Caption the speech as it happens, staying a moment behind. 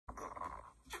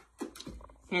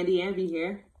Handy Amby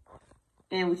here.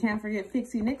 And we can't forget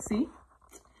Fixy Nixy.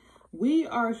 We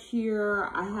are here.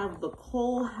 I have the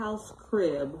Cole House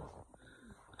crib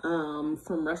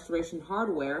from Restoration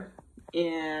Hardware.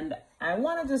 And I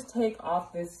want to just take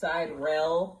off this side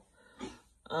rail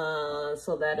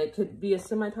so that it could be a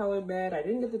semi-toddler bed. I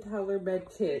didn't get the toddler bed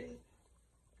kit,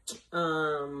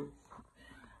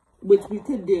 which we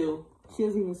could do. She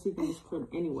doesn't even sleep in this crib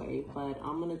anyway, but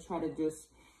I'm going to try to just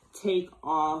take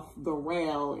off the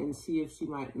rail and see if she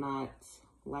might not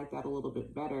like that a little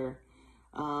bit better.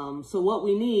 So what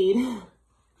we need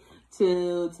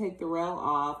to take the rail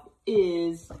off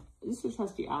is just a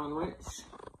trusty Allen wrench.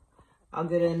 I'll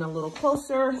get in a little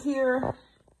closer here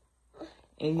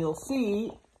and you'll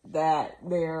see that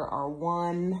there are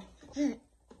 1,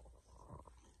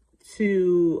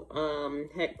 2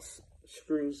 hex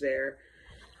screws there.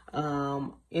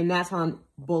 And that's on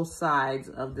both sides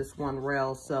of this one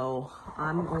rail. So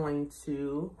I'm going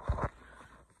to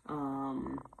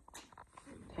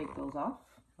take those off.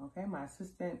 Okay, my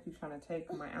assistant keeps trying to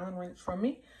take my Allen wrench from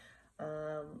me.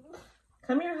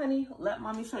 Come here, honey. Let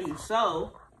mommy show you.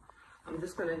 So I'm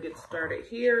just gonna get started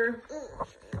here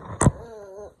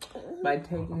by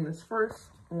taking this first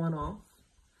one off.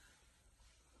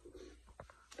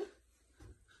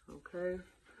 Okay.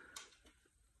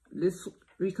 This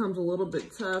becomes a little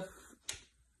bit tough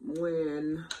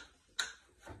when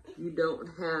you don't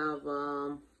have,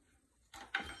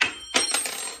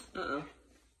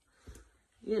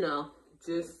 you know,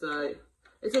 just,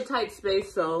 it's a tight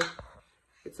space, so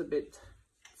it's a bit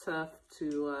tough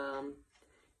to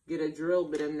get a drill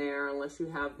bit in there unless you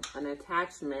have an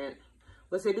attachment.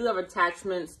 But they do have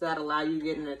attachments that allow you to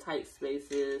get into tight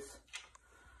spaces.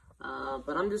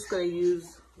 But I'm just going to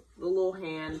use the little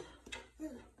hand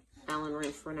Allen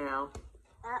wrench for now.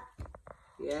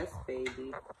 Yes,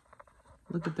 baby.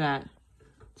 Look at that.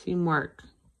 Teamwork.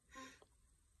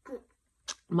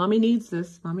 Mommy needs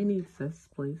this. Mommy needs this,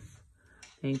 please.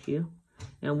 Thank you.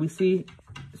 And we see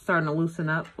it's starting to loosen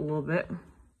up a little bit.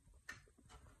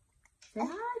 Say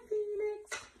hi,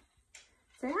 Phoenix.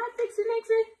 Say hi, Fixy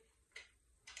Nixy.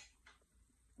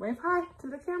 Wave hi to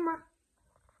the camera.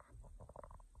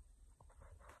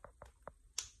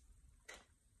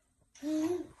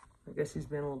 I guess he's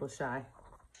been a little shy.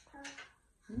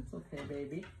 It's okay,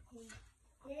 baby.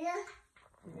 Yeah.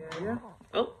 Yeah.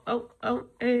 Oh,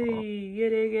 hey.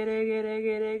 Get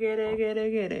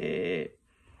it.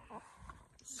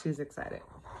 She's excited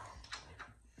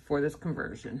for this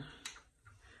conversion.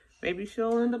 Maybe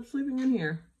she'll end up sleeping in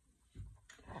here.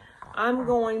 I'm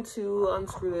going to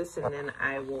unscrew this and then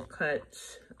I will cut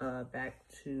back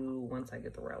to once I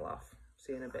get the rail off.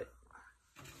 See you in a bit.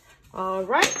 All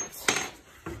right.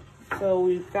 So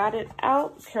we've got it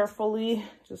out. Carefully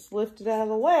just lift it out of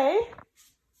the way.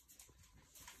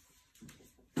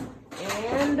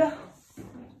 And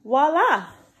voila.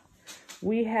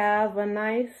 We have a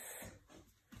nice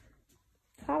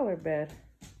toddler bed.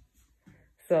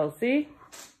 So see,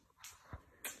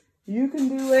 you can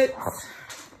do it.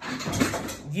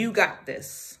 You got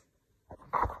this.